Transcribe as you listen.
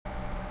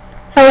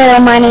Hello,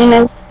 my name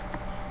is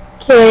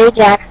Carrie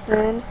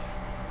Jackson,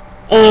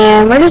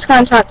 and we're just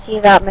going to talk to you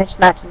about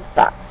mismatching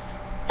socks.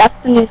 That's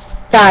the new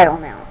style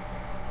now.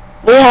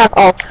 We have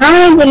all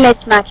kinds of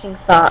mismatching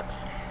socks,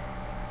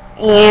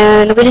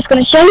 and we're just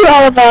going to show you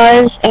all of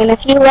ours, and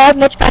if you love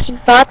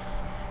mismatching socks,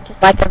 just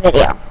like our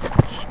video.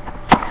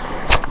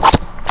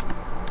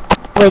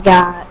 We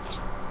got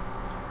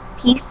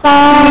peace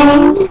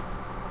signs,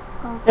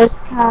 this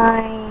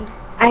kind.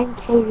 I'm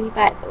Katie,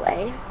 by the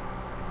way.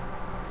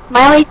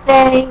 Smiley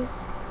face,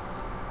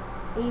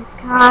 these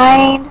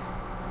kind,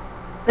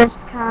 this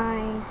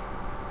kind,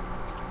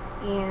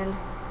 and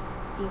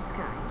these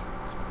kind.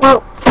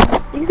 Well,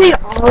 these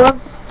ain't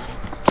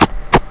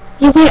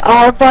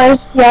all of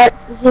ours yet.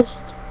 It's just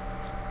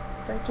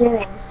we're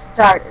getting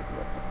started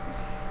with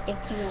it. If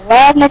you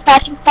love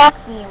mismatching socks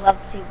and you love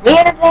to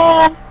wear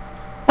them,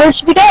 where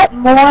should we get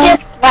more?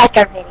 Just like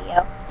our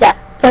video. Yeah,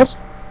 push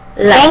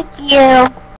like. Thank you.